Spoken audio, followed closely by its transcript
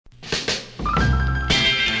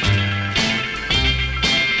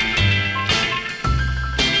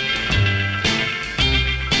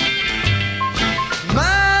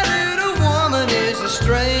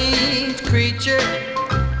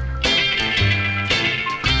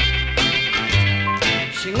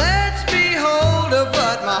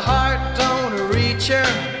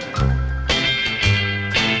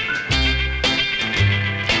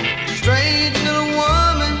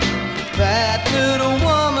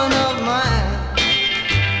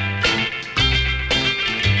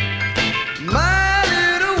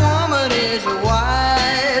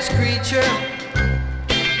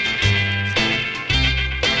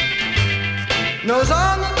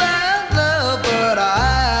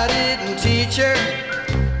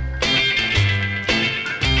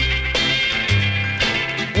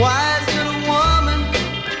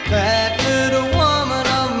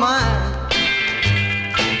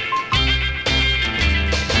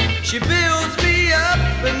She builds me up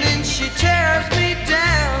and then she tears me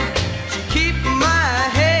down. She keeps my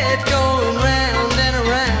head going round and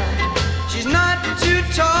around. She's not too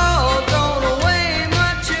tall, don't weigh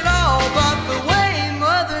much at all, but the way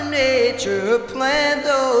Mother Nature planned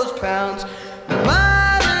those pounds.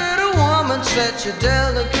 My little woman's such a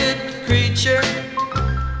delicate creature,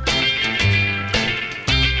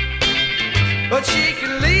 but she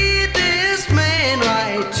can lead this man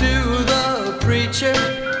right to the preacher.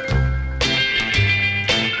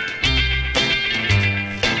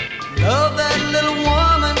 Love that little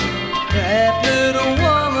woman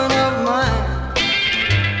of mine.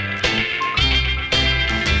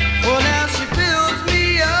 Well, now she builds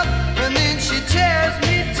me up and then she tears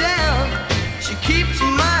me down. She keeps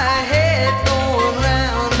my head going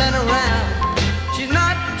round and around. She's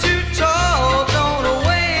not too tall, don't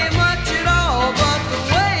weigh much at all, but the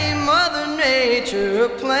way Mother Nature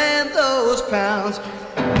planned those pounds.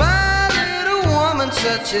 My little woman's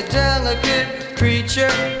such a delicate creature,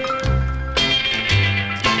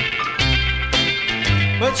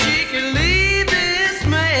 but she can lead this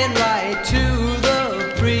man right to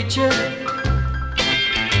the preacher.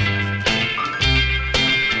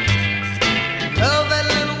 Love that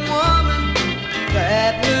little woman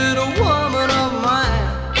of mine.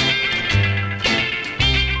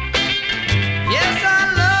 Yes, I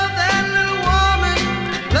love that little woman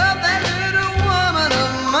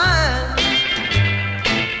of mine.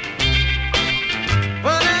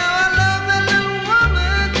 Well, now I love that little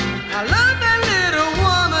woman, I love that little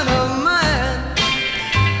woman of mine.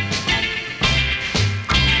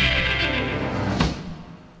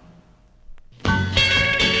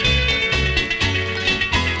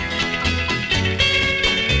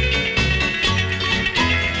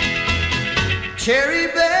 Cherry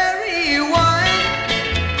berry wine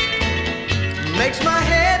makes my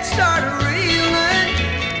head start reeling.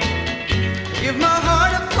 Give my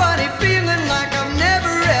heart a funny feeling like I've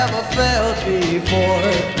never ever felt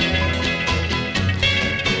before.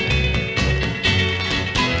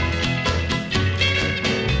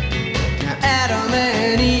 Now Adam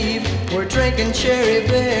and Eve were drinking cherry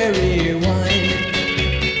berry wine.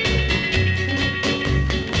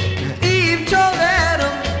 Now Eve told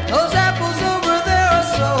Adam, those apples over there are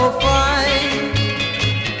so fine.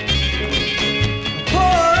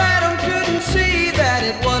 Poor Adam couldn't see that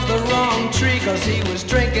it was the wrong tree, 'cause he was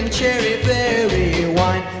drinking cherry berry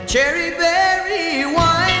wine. Cherry berry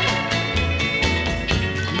wine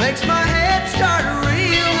makes my head start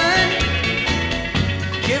reeling.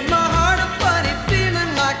 Give my heart a funny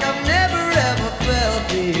feeling like I've never ever felt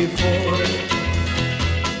before.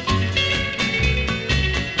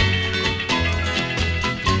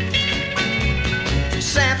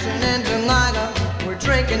 Samson and Delilah were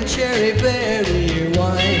drinking cherry berry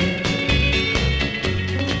wine.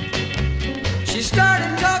 She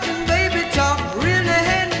started talking baby talk, really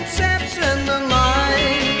handing Samson the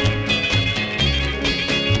line.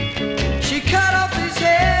 She cut off his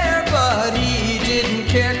hair, but he didn't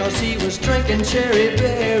care, 'cause he was drinking cherry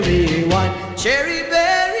berry wine. Cherry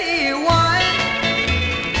berry wine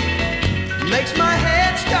makes my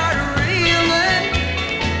head start reeling.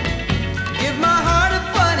 Give my heart a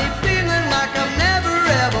funny feeling like I've never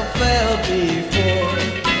ever felt before.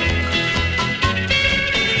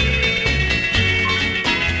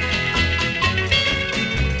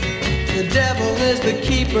 The devil is the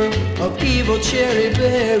keeper of evil cherry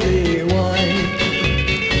berry wine.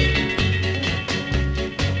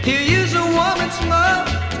 He'll use a woman's love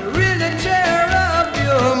to really tear up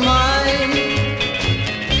your mind.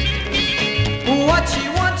 What she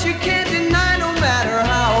wants you can't deny, no matter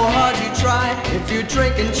how hard you try. If you're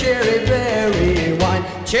drinking cherry berry wine,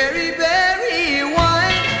 cherry berry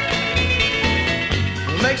wine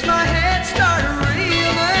makes my head